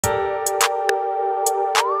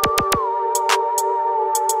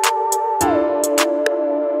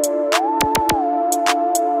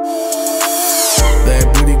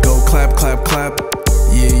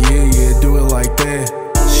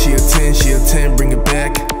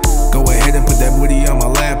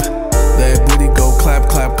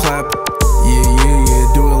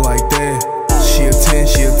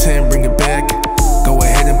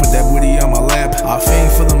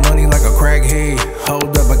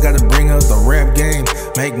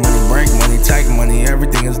stack money,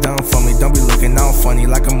 everything is done for me. Don't be looking out funny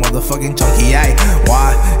like a motherfucking junkie, ayy.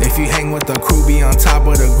 Why? If you hang with the crew, be on top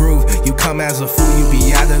of the groove. You come as a fool, you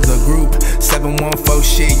be out of the group. 714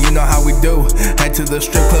 shit, you know how we do. Head to the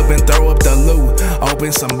strip club and throw up the loot.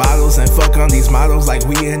 Open some bottles and fuck on these models like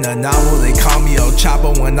we in a novel. They call me El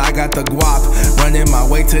Chapo when I got the guap. Running my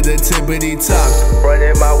way to the tippity top.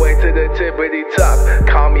 Running my way to the tippity top.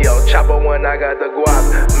 Call me El Chapo when I got the guap.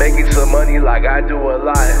 Making some money like I do a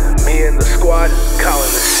lot. Me and the squad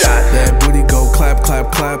calling the shots. That booty go clap,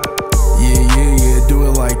 clap, clap. Yeah, yeah, yeah, do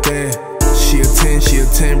it like that. She a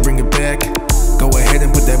 10, bring it back. Go ahead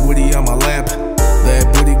and put that booty on my lap.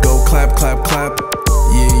 That booty go clap, clap, clap.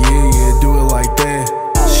 Yeah, yeah, yeah, do it like that.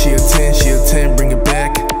 She a 10, bring it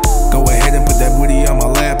back.